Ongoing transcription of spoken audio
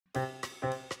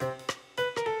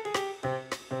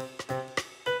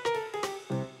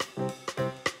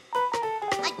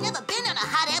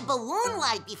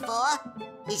ride before.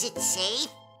 Is it safe?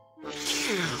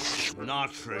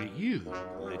 Not for you,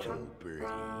 little birdie.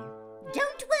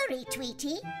 Don't worry,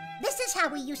 Tweety. This is how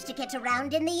we used to get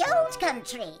around in the old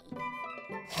country.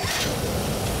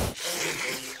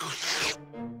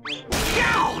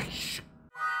 Ouch!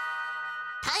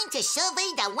 Time to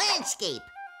survey the landscape.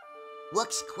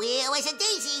 Looks clear as a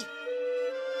daisy.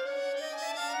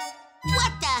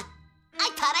 What the? I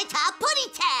thought I saw a putty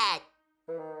tat.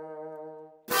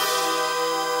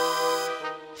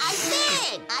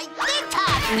 I did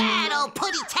top that old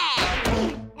putty tat.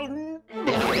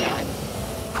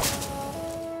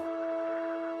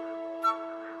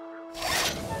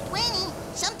 Winnie,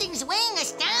 something's weighing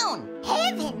us down.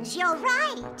 Heavens, you're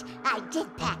right. I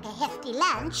did pack a hefty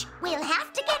lunch. We'll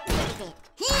have to get rid of it.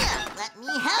 Here, let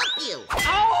me help you.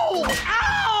 Ow!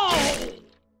 Ow!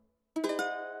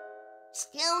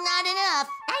 Still not enough.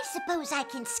 I suppose I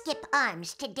can skip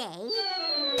arms today.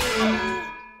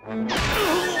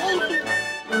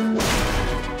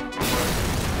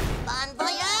 Bon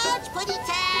voyage, putty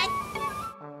tat.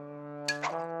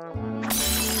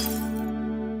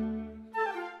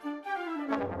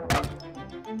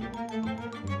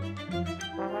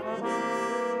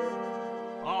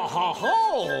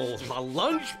 Oh-ho-ho! The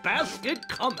lunch basket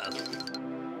cometh.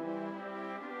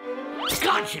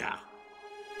 Gotcha!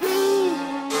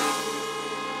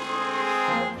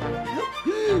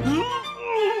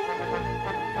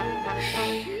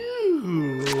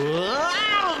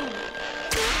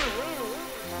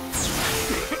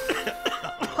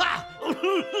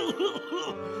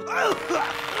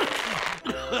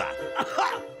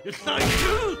 It's not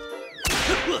you!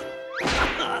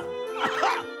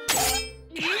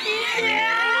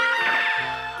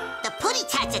 The putty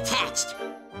tat's attached.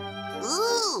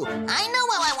 Ooh, I know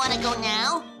where I want to go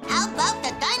now. How about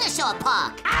the dinosaur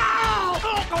park? Ow!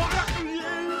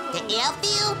 The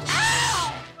airfield? Ow!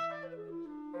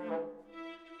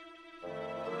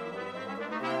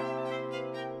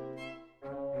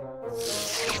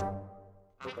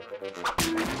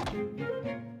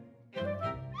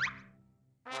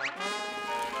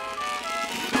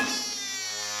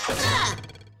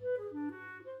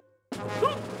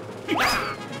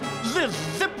 This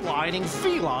zip-lining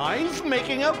feline's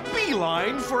making a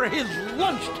beeline for his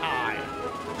lunchtime.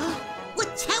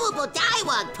 What terrible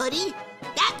dialogue, Putty!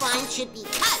 That line should be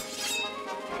cut.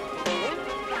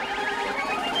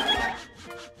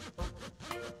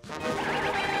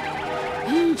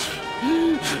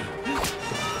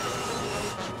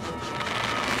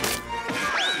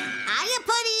 Hiya,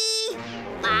 Putty!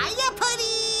 Hiya,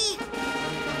 Putty!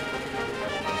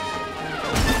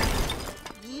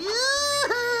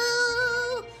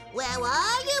 Yoo-hoo! Where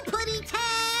are you, Putty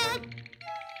Tat?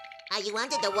 Are you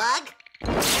under the rug?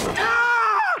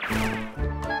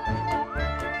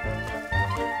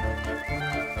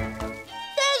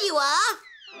 There you are!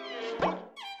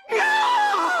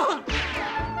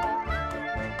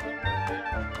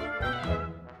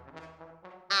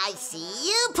 I see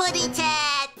you, Putty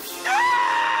Tat!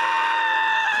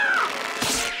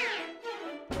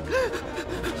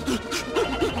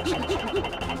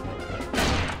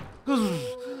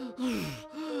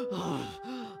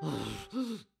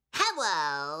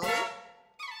 Hello.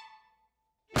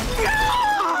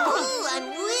 Ooh, I'm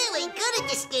really good at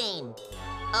this game.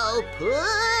 Oh,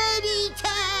 Putty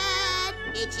Tat!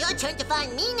 It's your turn to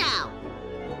find me now.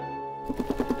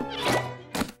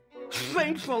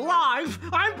 Saints alive!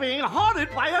 I'm being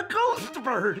haunted by a ghost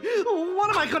bird! What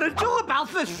am I gonna do about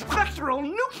this spectral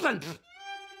nuisance?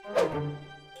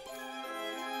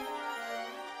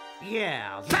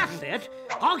 Yeah, that's it.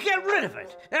 I'll get rid of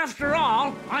it. After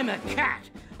all, I'm a cat.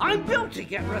 I'm built to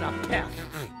get rid of pests.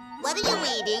 What are you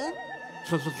reading?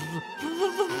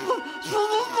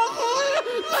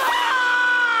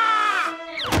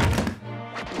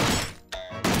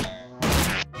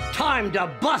 Time to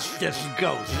bust this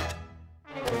ghost.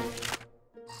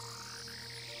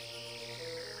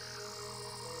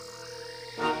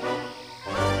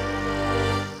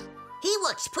 He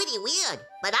looks pretty weird,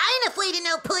 but I ain't afraid of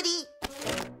no Putty.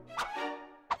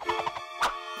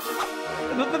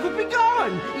 Be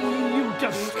gone, you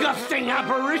disgusting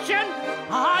apparition!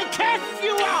 I cast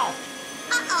you out!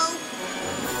 Uh-oh.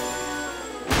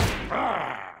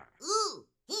 Ooh,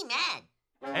 he mad.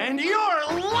 And your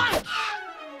lunch!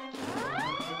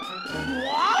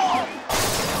 Wow!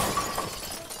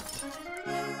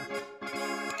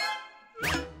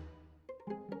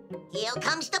 Here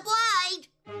comes the bride.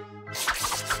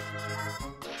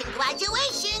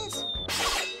 Congratulations.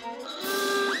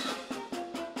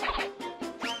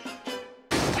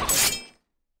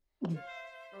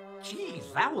 Geez,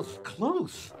 that was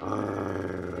close.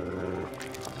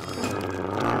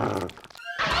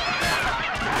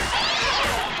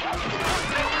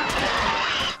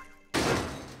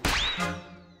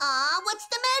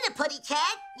 Putty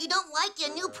Tat? You don't like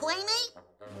your new playmate?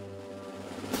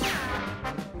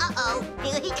 Uh-oh,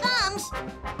 here he comes.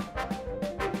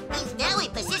 He's very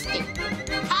persistent.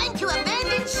 Time to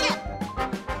abandon ship.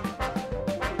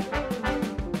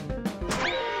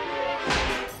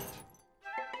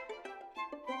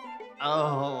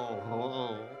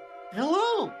 Oh,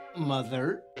 hello,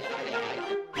 Mother.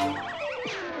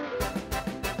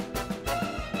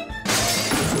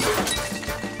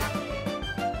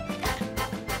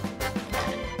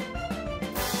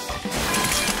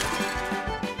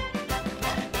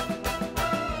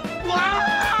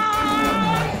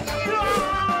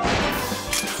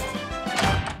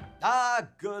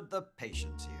 Good, the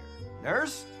patient's here.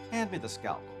 Nurse, hand me the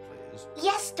scalpel, please.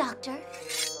 Yes, Doctor.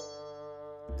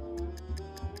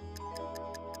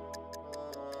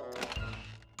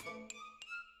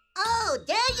 Oh,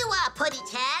 there you are, Putty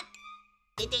Tat.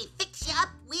 Did they fix you up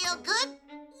real good?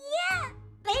 Yeah,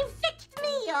 they fixed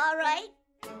me all right.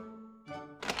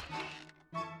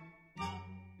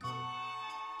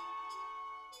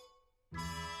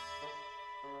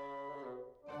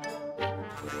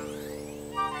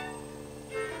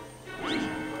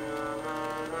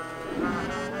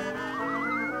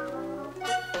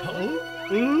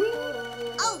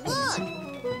 Oh, look!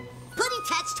 Putty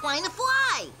Tat's trying to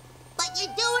fly. But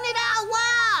you're doing it all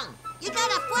wrong. You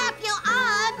gotta flap your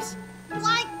arms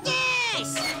like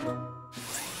this.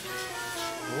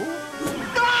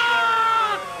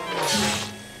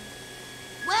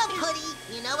 Well, Putty,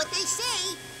 you know what they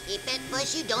say. If at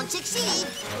first you don't succeed,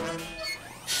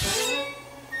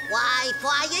 why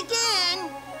fly again?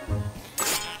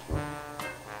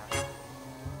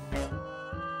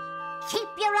 Keep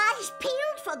your eyes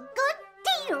peeled for good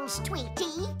deals,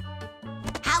 Tweety.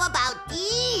 How about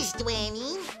these,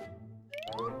 Dwanny?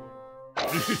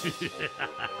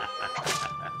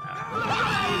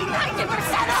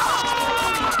 90% off!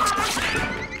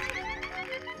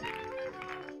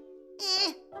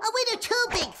 A little too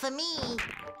big for me.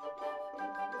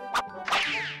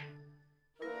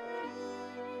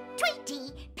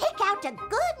 Tweety, pick out a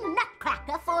good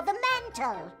nutcracker for the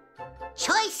mantle.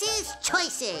 Choices,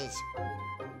 choices.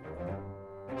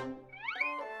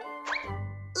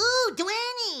 Ooh,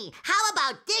 Dwanny, how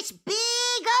about this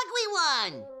big, ugly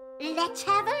one? Let's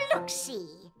have a look-see.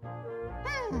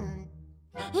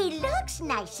 He looks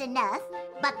nice enough,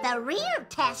 but the real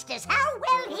test is how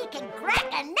well he can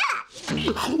crack a nut.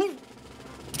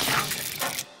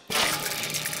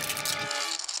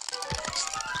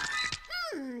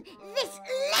 This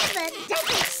lever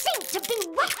doesn't seem to be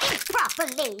working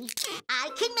properly. I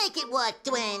can make it work,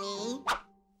 Dwanny.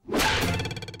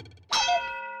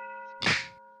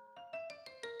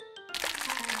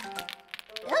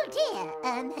 Oh dear,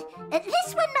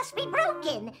 this one must be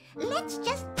broken. Let's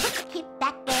just put the kid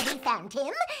back where we found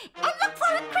him and look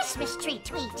for a Christmas tree,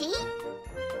 Tweety.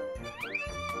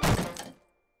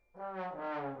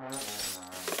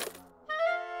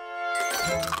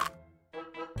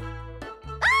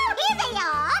 Oh, here they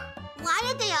are! Why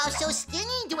are they all so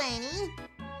skinny, Dwanny?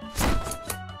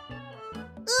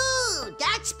 Ooh,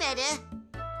 that's better.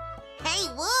 Hey,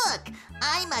 look!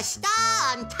 I'm a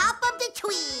star on top of the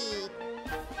tree.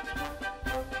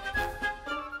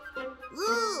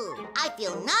 Ooh, I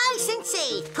feel nice and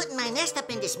safe putting my nest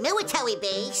up in this military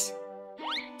base.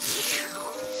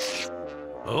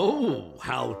 Oh,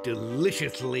 how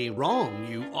deliciously wrong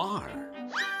you are.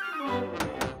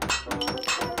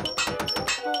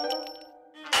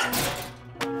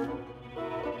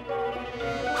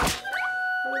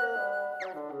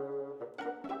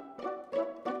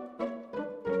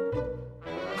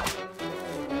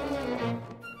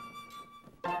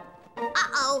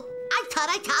 Uh-oh, I thought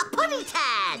I caught Putty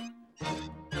Tat.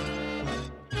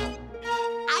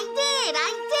 I did!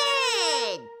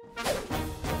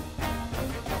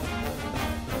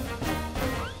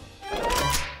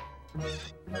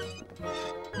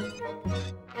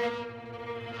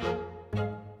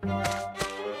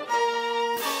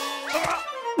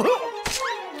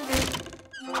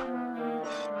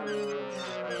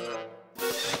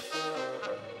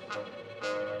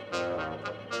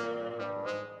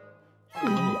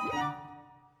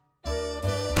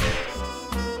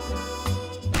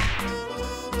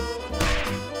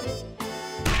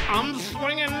 I'm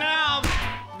swinging now,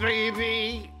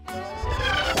 baby.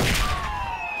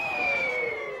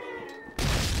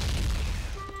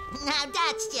 Now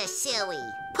that's just silly.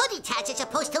 Putty Tats are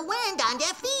supposed to land on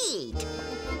their feet.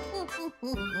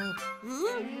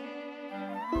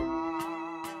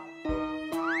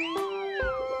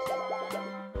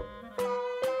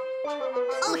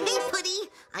 Oh, hey, Putty.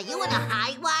 Are you on a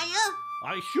high wire?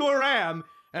 I sure am.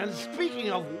 And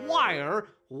speaking of wire,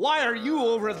 why are you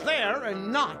over there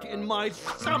and not in my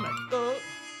stomach? Ooh,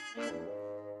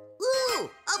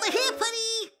 over here,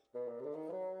 Putty.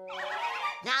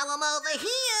 Now I'm over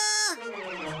here.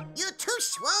 You're too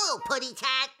swole, Putty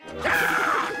Tat.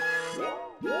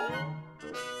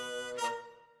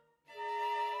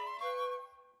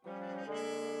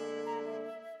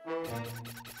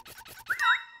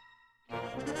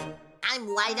 I'm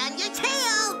right on your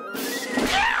tail.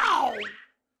 Ow!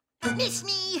 Miss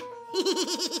me.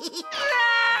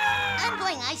 I'm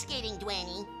going ice skating,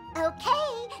 Dwanny.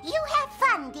 Okay, you have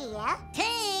fun, dear.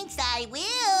 Thanks, I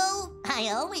will. I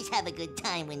always have a good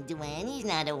time when Dwanny's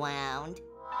not around.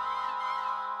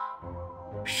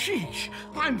 Sheesh,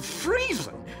 I'm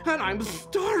freezing and I'm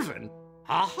starving.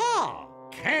 Aha!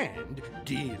 Canned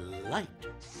delight.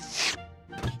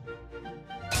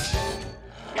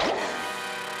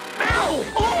 Ow!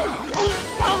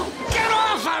 Oh, get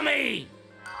off of me!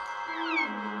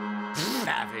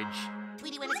 Savage.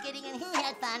 Tweety went skating and he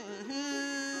had fun.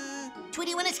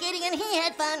 Tweety went skating and he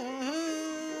had fun.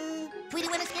 Tweety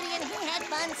went skating and he had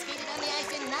fun. Skated on the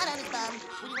ice and not on his bum.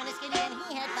 Tweety went skating and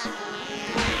he had fun.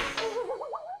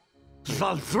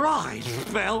 The dry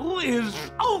spell is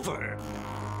over.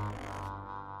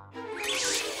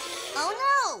 Oh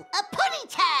no! A Putty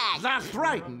Tat! That's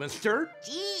right, mister.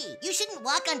 Gee, you shouldn't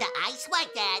walk under ice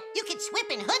like that. You could slip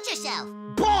and hurt yourself.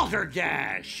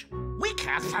 Balderdash! We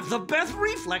cats have the best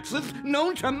reflexes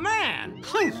known to man.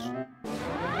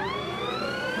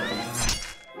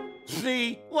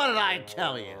 See? What did I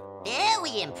tell you?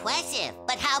 Very impressive.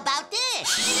 But how about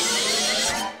this?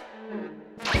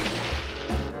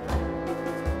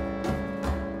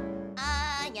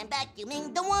 I am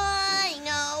vacuuming the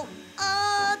wino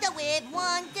all the with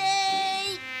one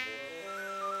day.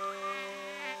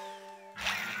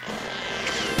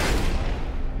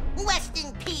 Rest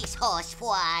in peace,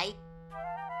 horsefly.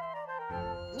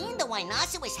 Me and the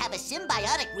rhinoceros have a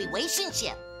symbiotic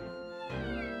relationship.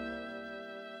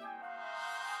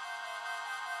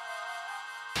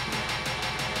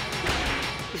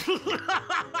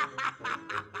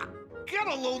 Get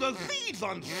a load of these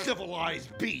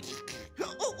uncivilized beasts.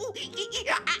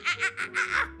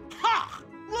 Ha!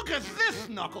 Look at this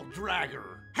knuckle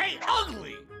dragger. Hey,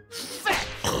 ugly! Fat!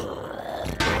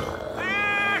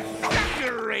 Shut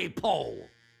your rape-hole!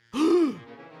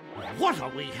 What do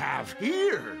we have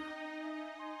here?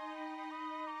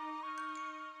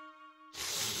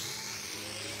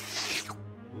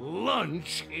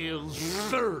 Lunch is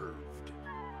served.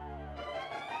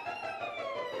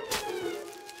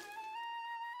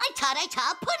 I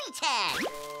taught Putty Tat.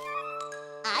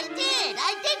 I did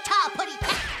taught Putty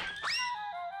Tat.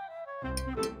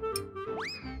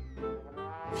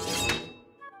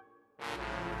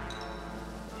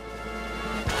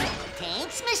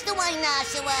 Thanks, Mr.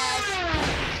 Rhinoceros.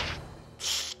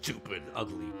 Stupid,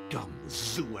 ugly, dumb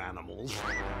zoo animals.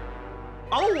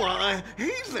 Oh,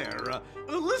 hey there.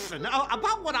 Listen,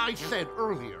 about what I said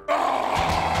earlier.